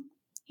listening,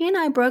 He and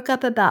I broke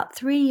up about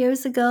 3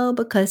 years ago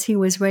because he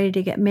was ready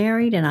to get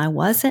married and I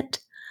wasn't.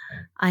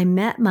 I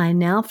met my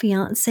now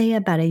fiance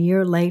about a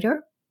year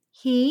later.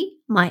 He,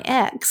 my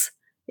ex,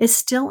 is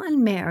still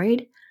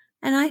unmarried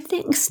and I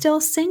think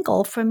still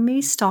single from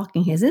me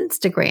stalking his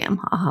Instagram.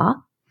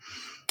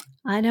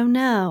 I don't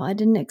know. I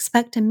didn't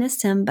expect to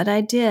miss him, but I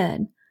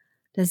did.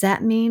 Does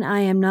that mean I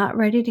am not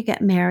ready to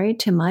get married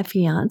to my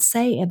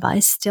fiance if I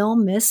still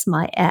miss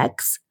my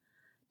ex?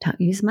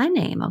 Don't use my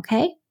name,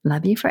 okay?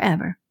 Love you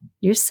forever.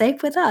 You're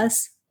safe with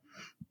us.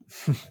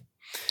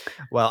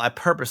 Well, I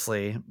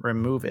purposely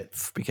remove it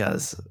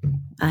because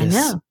I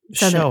know.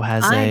 So show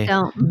has I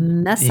don't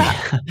mess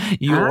up.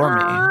 You or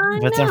me.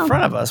 If it's in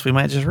front of us, we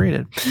might just read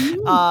it.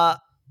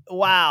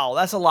 Wow,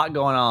 that's a lot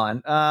going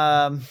on.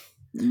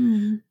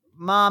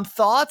 Mom,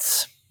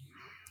 thoughts?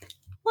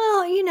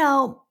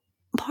 Well,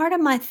 part of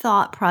my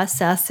thought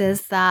process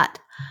is that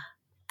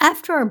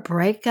after a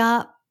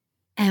breakup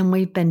and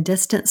we've been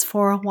distanced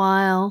for a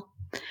while,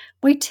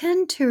 we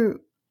tend to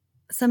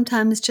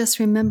sometimes just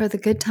remember the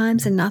good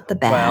times and not the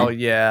bad. Well,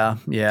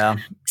 yeah.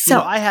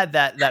 So I had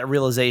that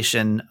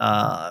realization.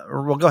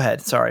 Well, go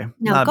ahead. Sorry.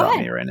 No, not go about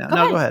ahead. me right now.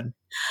 Go Go ahead.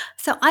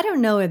 So I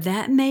don't know if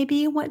that may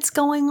be what's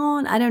going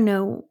on. I don't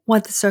know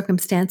what the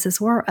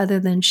circumstances were other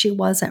than she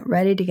wasn't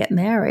ready to get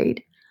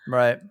married.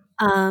 Right.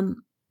 I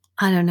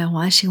don't know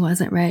why she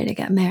wasn't ready to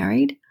get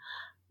married.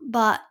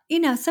 But,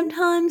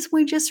 sometimes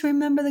we just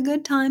remember the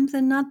good times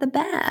and not the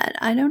bad.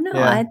 I don't know.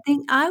 Yeah.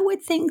 I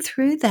would think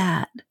through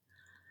that.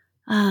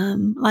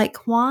 Like,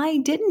 why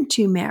didn't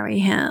you marry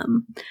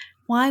him?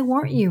 Why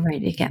weren't you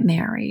ready to get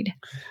married?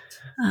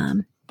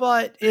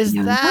 But is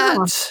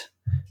that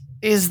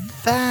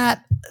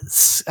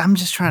I'm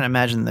just trying to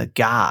imagine the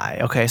guy.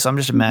 Okay, so I'm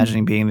just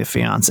imagining being the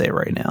fiance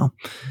right now.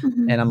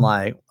 Mm-hmm. And I'm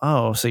like,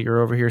 oh, so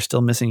you're over here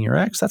still missing your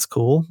ex? That's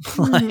cool.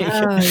 Oh,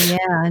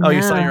 yeah. Oh,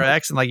 you saw your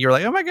ex and you're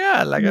like, oh my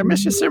God, I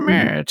miss you so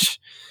much.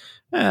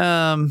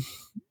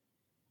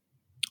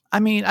 I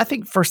mean, I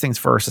think first things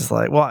first is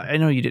well, I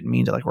know you didn't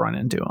mean to run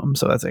into him.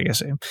 So that's, I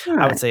guess,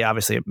 I would say,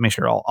 obviously, make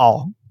sure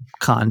all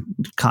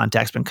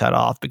contact's been cut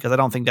off because I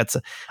don't think I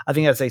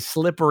think that's a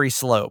slippery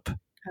slope.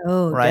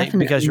 Oh, right.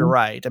 Definitely. Because you're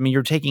right. I mean,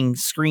 you're taking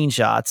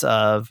screenshots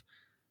of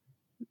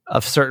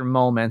certain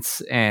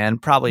moments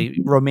and probably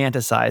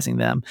romanticizing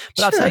them.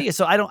 But I'll tell you,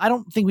 so I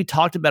don't think we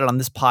talked about it on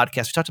this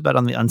podcast. We talked about it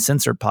on the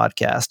Uncensored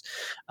podcast.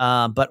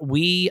 But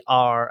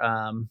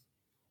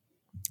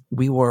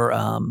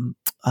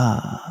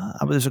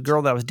there's a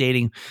girl that I was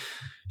dating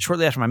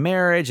shortly after my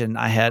marriage, and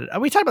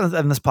we talked about it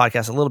on this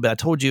podcast a little bit. I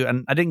told you,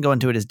 and I didn't go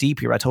into it as deep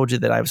here. I told you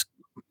that I was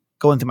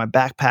going through my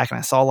backpack and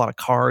I saw a lot of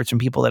cards from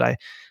people that I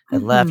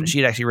had left, and she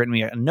had actually written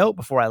me a note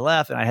before I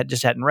left, and I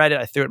hadn't read it.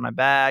 I threw it in my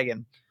bag,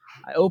 and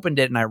I opened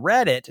it and I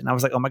read it, and I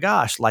was like, oh my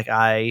gosh,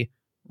 I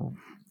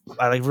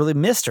really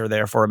missed her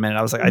there for a minute.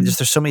 I was like,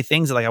 there's so many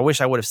things that I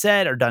wish I would have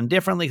said or done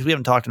differently because we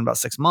haven't talked in about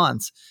 6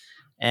 months.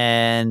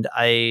 And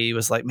I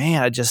was like,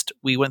 man,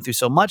 we went through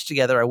so much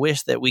together. I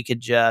wish that we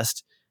could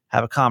just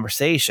have a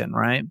conversation.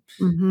 Right.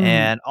 Mm-hmm.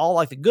 And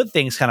all the good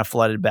things kind of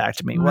flooded back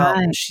to me. Right.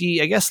 Well,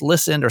 she, I guess,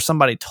 listened, or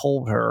somebody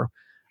told her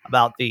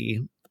about the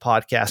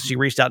podcast. She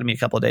reached out to me a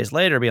couple of days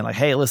later being like,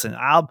 hey, listen,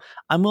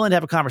 I'm willing to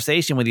have a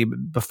conversation with you.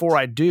 But before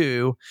I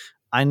do,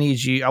 I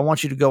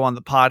want you to go on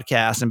the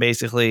podcast and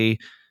basically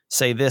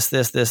say this,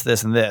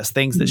 and this,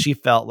 things that she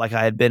felt like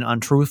I had been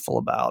untruthful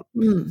about.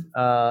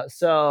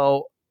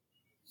 So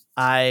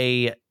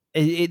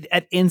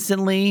it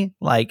instantly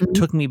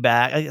took me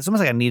back. It's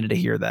almost like I needed to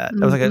hear that. It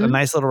was a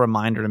nice little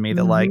reminder to me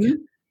that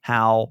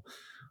how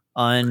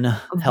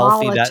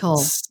unhealthy that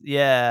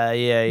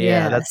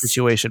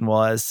situation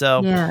was.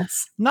 So I'm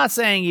not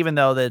saying even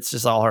though that it's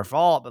just all her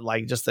fault, but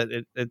just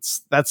that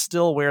that's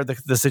still where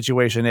the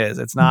situation is.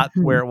 It's not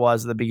where it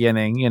was at the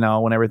beginning,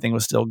 when everything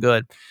was still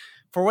good.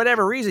 For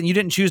whatever reason, you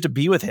didn't choose to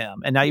be with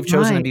him, and now you've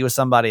chosen to be with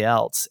somebody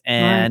else.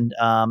 And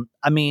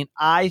I mean,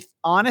 I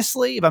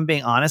honestly, if I'm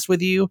being honest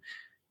with you,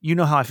 you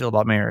know how I feel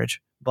about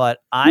marriage, but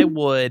I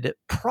would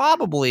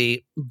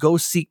probably go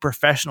seek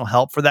professional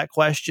help for that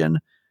question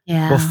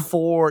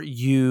before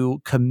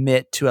you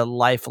commit to a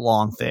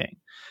lifelong thing.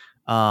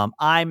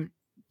 I'm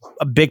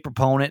a big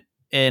proponent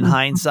in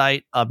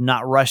hindsight of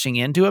not rushing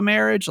into a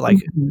marriage.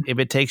 If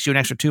it takes you an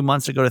extra 2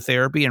 months to go to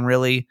therapy and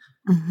really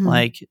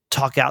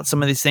talk out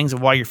some of these things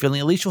of why you're feeling,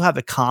 at least you'll have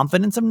the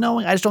confidence of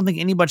knowing. I just don't think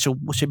anybody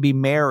should be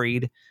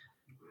married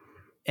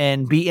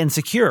and be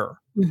insecure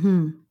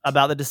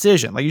about the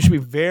decision. You should be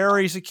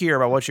very secure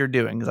about what you're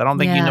doing, because I don't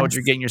think you know what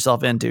you're getting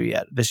yourself into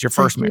yet. This is your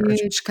first marriage.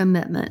 Huge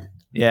commitment.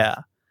 Yeah.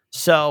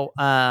 So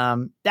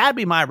that'd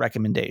be my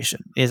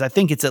recommendation. Is I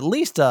think it's at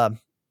least I don't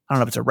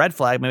know if it's a red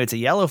flag, maybe it's a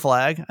yellow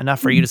flag, enough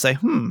for you to say,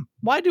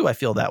 why do I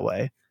feel that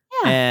way?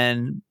 Yeah.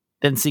 And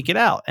then seek it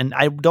out. And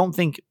I don't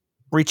think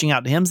reaching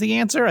out to him's the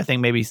answer. I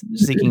think maybe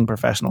seeking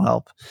professional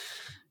help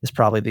is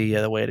probably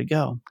the way to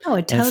go. Oh,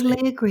 I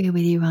totally agree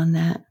with you on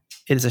that.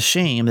 It is a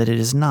shame that it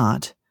is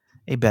not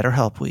a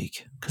BetterHelp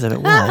week, because if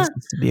it was, it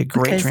would be a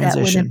great transition. That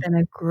would have been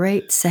a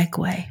great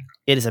segue.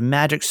 it is a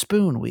magic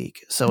spoon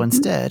week. So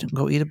instead,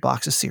 go eat a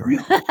box of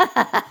cereal.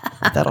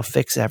 That'll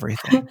fix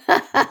everything.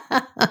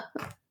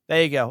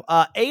 There you go.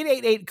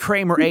 888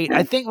 Kramer 8.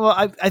 I think.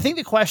 Well, I think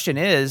the question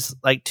is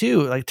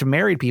to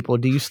married people.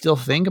 Do you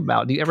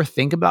ever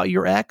think about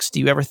your ex? Do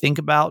you ever think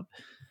about?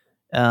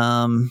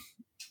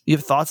 You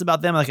have thoughts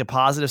about them, like a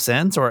positive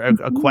sense or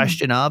a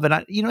question of?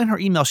 And in her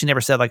email, she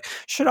never said like,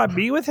 should I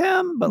be with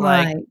him? But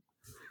like,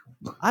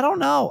 I don't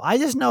know. I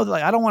just know that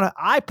like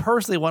I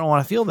personally wouldn't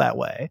want to feel that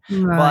way.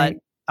 Right.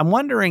 But I'm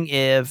wondering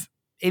if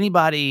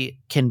anybody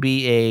can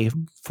be a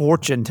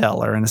fortune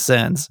teller in a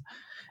sense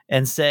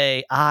and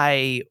say,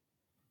 I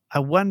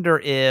wonder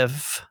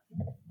if,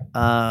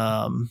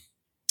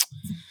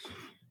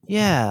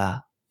 yeah,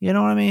 you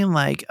know what I mean?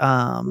 Like,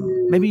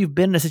 maybe you've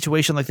been in a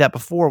situation like that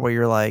before where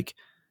you're like,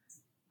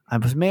 I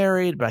was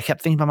married, but I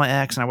kept thinking about my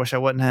ex and I wish I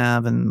wouldn't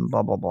have, and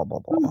blah, blah, blah, blah,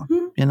 blah.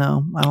 I don't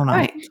know.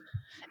 Right.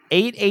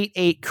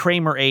 888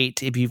 Kramer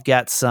 8. If you've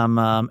got some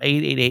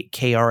 888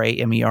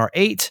 KRAMER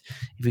 8.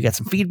 If you got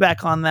some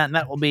feedback on that, and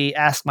that will be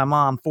Ask My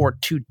Mom for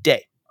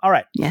today. All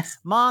right. Yes.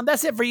 Mom,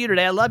 that's it for you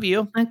today. I love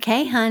you.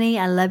 Okay, honey.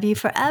 I love you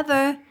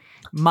forever.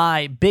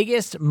 My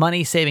biggest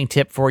money saving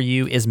tip for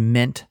you is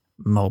Mint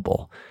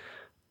Mobile.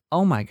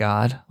 Oh my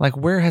God. Like,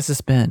 where has this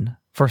been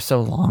for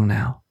so long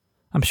now?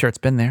 I'm sure it's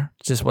been there.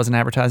 It just wasn't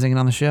advertising it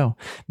on the show.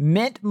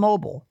 Mint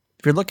Mobile.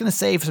 If you're looking to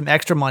save some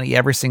extra money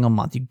every single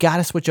month, you got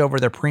to switch over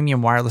to their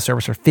premium wireless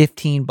service for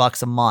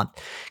 $15 a month.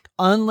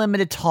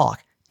 Unlimited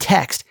talk,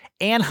 text,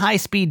 and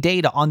high-speed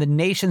data on the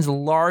nation's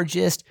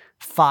largest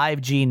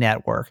 5G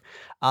network.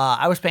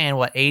 I was paying,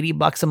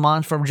 $80 a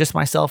month for just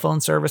my cell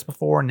phone service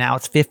before. Now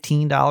it's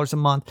 $15 a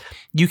month.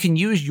 You can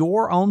use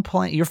your own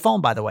plan, your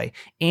phone, by the way.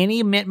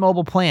 Any Mint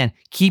Mobile plan,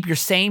 keep your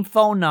same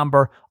phone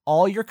number,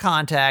 all your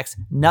contacts,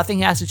 nothing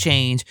has to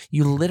change.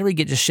 You literally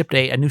get just shipped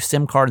a new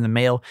SIM card in the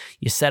mail.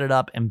 You set it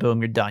up and boom,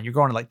 you're done. You're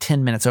going to like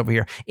 10 minutes over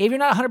here. If you're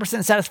not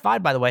 100%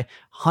 satisfied, by the way,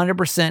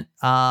 100%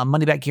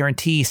 money back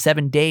guarantee,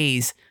 7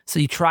 days. So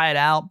you try it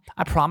out.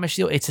 I promise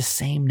you, it's the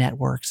same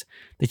networks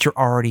that you're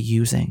already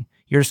using.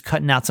 You're just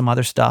cutting out some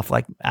other stuff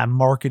like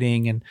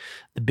marketing and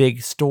the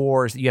big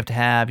stores that you have to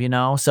have,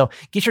 So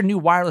get your new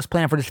wireless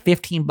plan for just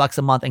 $15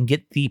 a month and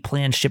get the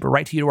plan shipped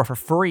right to your door for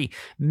free.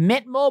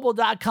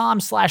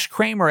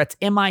 Mintmobile.com/Kramer. That's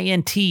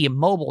MINT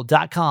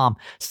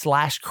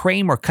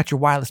mobile.com/Kramer. Cut your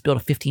wireless bill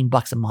to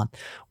 $15 a month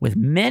with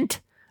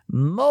Mint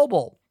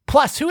Mobile.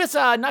 Plus, who has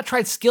not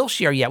tried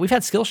Skillshare yet? We've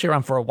had Skillshare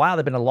on for a while.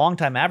 They've been a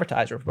long-time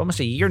advertiser for almost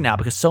a year now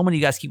because so many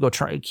of you guys keep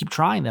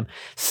trying them.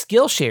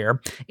 Skillshare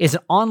is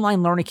an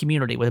online learning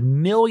community with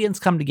millions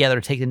come together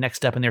to take the next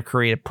step in their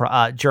creative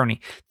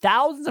journey.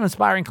 Thousands of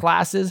inspiring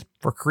classes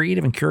for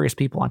creative and curious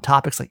people on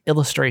topics like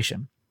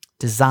illustration,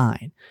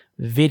 design,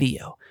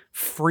 video,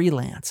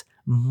 freelance,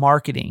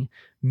 marketing,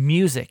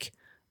 music,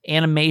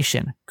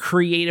 animation,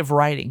 creative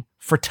writing,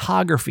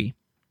 photography,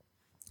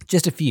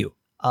 just a few.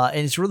 And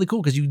it's really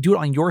cool because you do it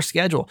on your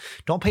schedule.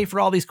 Don't pay for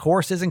all these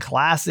courses and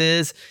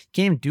classes. You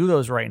can't even do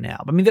those right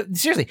now. I mean,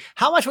 seriously,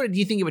 how much do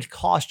you think it would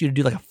cost you to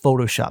do like a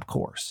Photoshop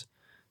course?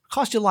 It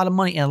costs you a lot of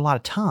money and a lot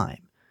of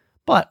time.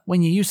 But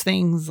when you use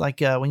things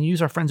like when you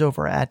use our friends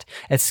over at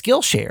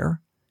Skillshare,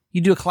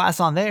 you do a class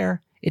on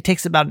there. It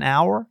takes about an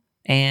hour.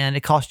 And it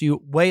costs you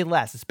way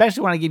less,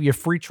 especially when I give you a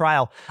free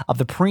trial of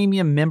the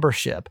premium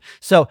membership.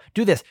 So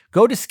do this.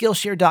 Go to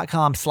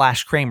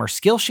Skillshare.com/Kramer.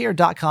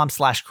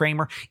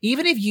 Skillshare.com/Kramer.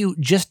 Even if you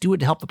just do it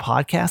to help the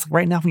podcast, like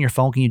right now from your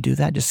phone, can you do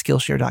that? Just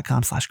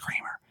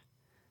Skillshare.com/Kramer.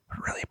 I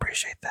really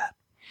appreciate that.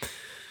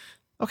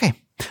 Okay.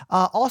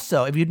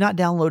 Also, if you've not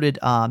downloaded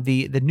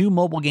the new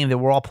mobile game that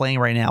we're all playing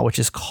right now, which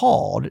is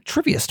called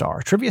Trivia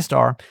Star. Trivia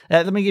Star.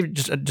 Let me give you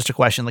just a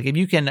question. Like, if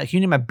you can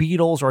name a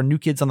Beatles or New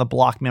Kids on the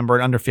Block member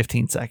in under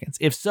 15 seconds.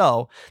 If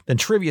so, then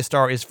Trivia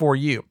Star is for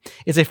you.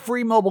 It's a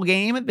free mobile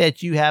game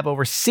that you have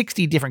over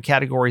 60 different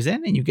categories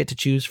in, and you get to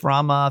choose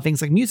from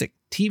things like music,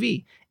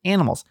 TV,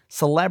 animals,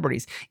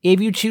 celebrities. If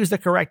you choose the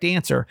correct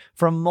answer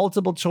from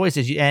multiple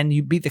choices and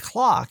you beat the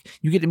clock,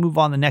 you get to move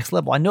on to the next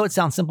level. I know it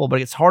sounds simple, but it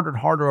gets harder and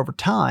harder over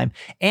time.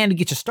 And to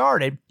get you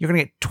started, you're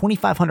going to get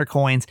 2,500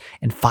 coins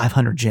and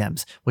 500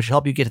 gems, which will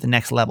help you get to the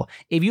next level.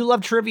 If you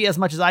love trivia as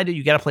much as I do,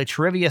 you got to play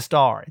Trivia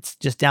Star. It's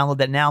just download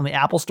that now in the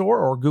Apple Store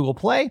or Google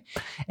Play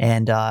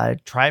and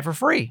try it for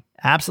free.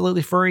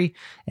 Absolutely free.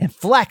 And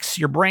flex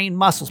your brain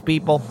muscles,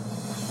 people.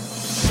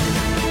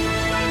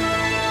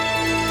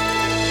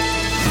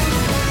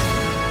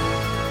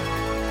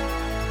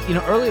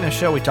 Earlier in the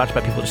show, we talked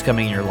about people just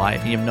coming in your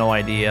life. You have no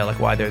idea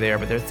why they're there.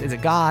 But is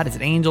it God? Is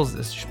it angels?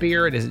 Is it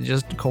spirit? Is it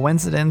just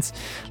coincidence?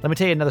 Let me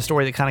tell you another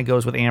story that kind of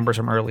goes with Amber's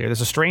from earlier.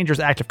 There's a stranger's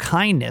act of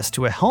kindness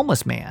to a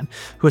homeless man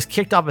who has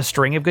kicked off a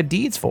string of good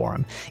deeds for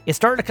him. It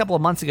started a couple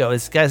of months ago.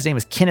 This guy's name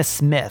is Kenneth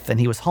Smith, and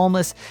he was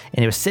homeless,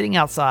 and he was sitting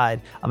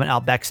outside of an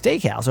Outback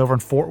Steakhouse over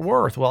in Fort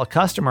Worth. Well, a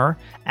customer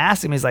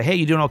asked him, he's like, hey,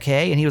 you doing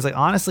okay? And he was like,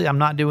 honestly, I'm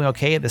not doing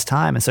okay at this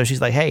time. And so she's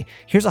like, hey,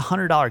 here's a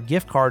 $100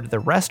 gift card to the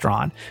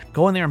restaurant.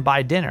 Go in there and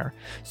buy dinner. dinner.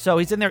 So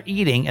he's in there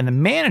eating, and the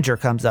manager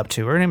comes up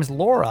to her. Her name is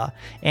Laura,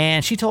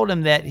 and she told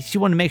him that she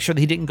wanted to make sure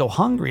that he didn't go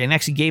hungry, and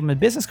actually gave him a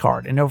business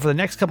card. And over the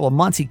next couple of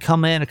months, he'd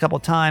come in a couple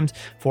of times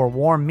for a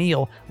warm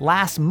meal.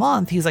 Last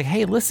month, he's like,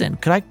 hey, listen,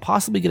 could I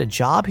possibly get a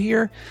job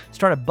here?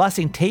 Started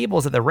bussing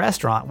tables at the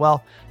restaurant.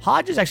 Well,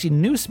 Hodges actually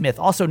knew Smith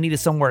also needed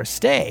somewhere to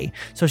stay,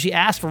 so she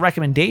asked for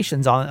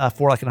recommendations on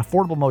for like an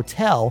affordable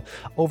motel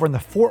over in the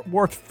Fort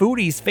Worth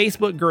Foodies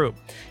Facebook group.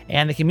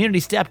 And the community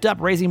stepped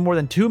up, raising more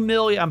than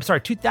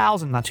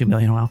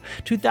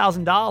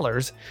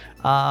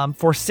 $2,000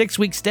 for a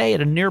 6-week stay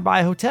at a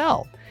nearby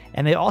hotel.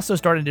 And they also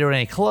started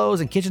donating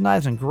clothes and kitchen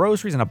knives and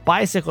groceries and a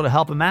bicycle to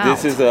help him out.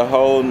 This is a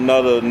whole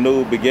nother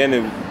new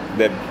beginning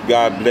that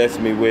God blessed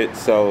me with.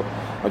 So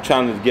I'm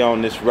trying to get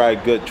on this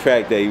right good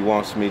track that he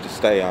wants me to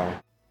stay on.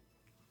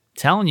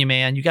 Telling you,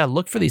 man, you got to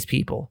look for these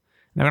people.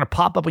 They're going to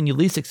pop up when you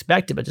least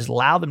expect it, but just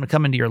allow them to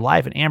come into your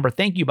life. And Amber,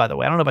 thank you, by the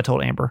way. I don't know if I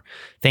told Amber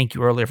thank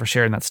you earlier for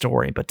sharing that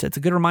story, but it's a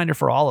good reminder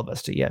for all of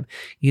us to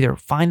either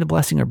find the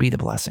blessing or be the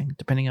blessing,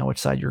 depending on which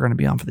side you're going to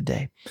be on for the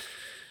day.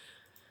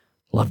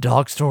 Love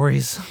dog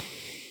stories.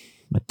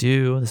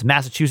 Madu, this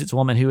Massachusetts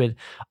woman who had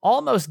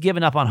almost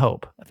given up on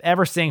hope of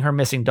ever seeing her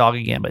missing dog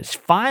again, but she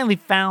finally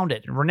found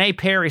it. And Renee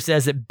Perry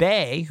says that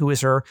Bay, who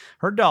is her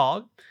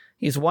dog,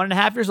 he's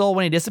 1.5 years old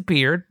when he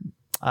disappeared.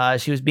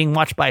 She was being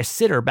watched by a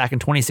sitter back in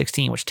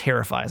 2016, which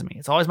terrifies me.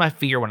 It's always my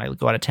fear when I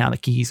go out of town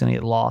that he's going to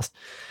get lost.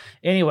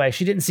 Anyway,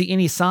 she didn't see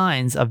any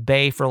signs of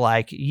Bay for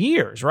like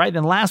years, right?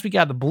 Then last week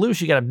out of the blue,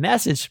 she got a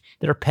message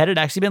that her pet had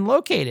actually been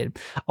located.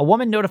 A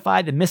woman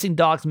notified the Missing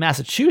Dogs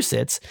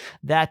Massachusetts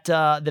that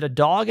a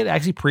dog had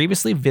actually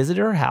previously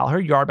visited her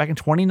yard back in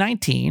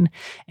 2019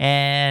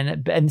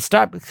 and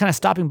started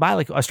stopping by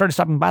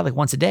like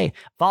once a day.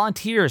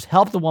 Volunteers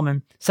helped the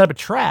woman set up a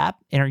trap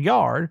in her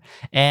yard,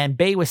 and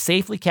Bay was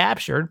safely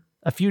captured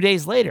a few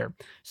days later.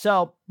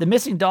 So the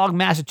Missing Dog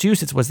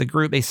Massachusetts was the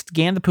group. They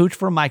scanned the pooch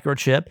for a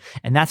microchip,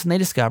 and that's when they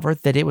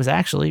discovered that it was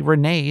actually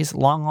Renee's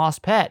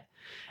long-lost pet.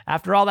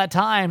 After all that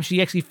time,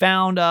 she actually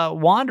found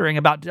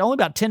wandering only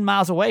about 10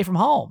 miles away from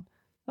home.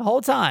 The whole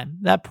time,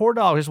 that poor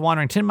dog was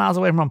wandering 10 miles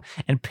away from home,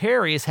 and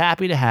Perry is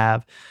happy to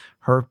have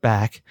her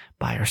back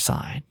by her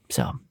side.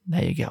 So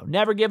there you go.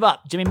 Never give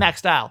up. Jimmy Mack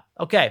style.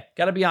 Okay,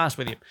 got to be honest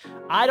with you.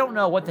 I don't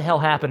know what the hell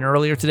happened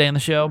earlier today on the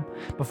show.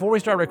 Before we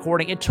started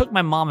recording, it took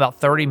my mom about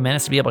 30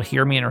 minutes to be able to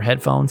hear me in her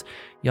headphones.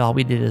 Y'all,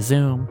 we did a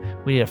Zoom.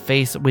 We did a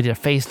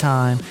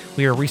FaceTime.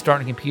 We were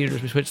restarting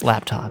computers. We switched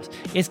laptops.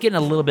 It's getting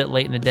a little bit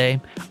late in the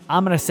day.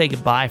 I'm going to say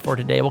goodbye for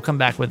today. We'll come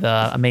back with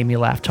a Made Me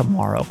Laugh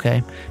tomorrow,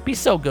 okay? Be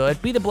so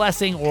good. Be the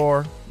blessing,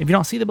 or if you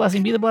don't see the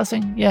blessing, be the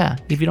blessing. Yeah,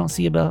 if you don't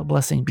see a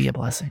blessing, be a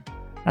blessing.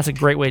 That's a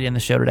great way to end the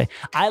show today.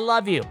 I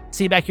love you.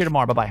 See you back here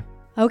tomorrow. Bye-bye.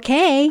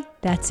 Okay,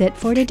 that's it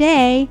for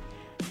today.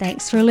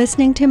 Thanks for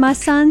listening to my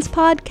son's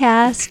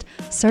podcast,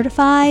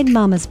 Certified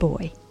Mama's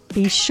Boy.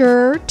 Be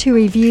sure to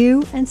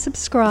review and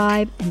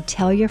subscribe and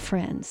tell your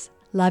friends.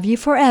 Love you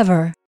forever.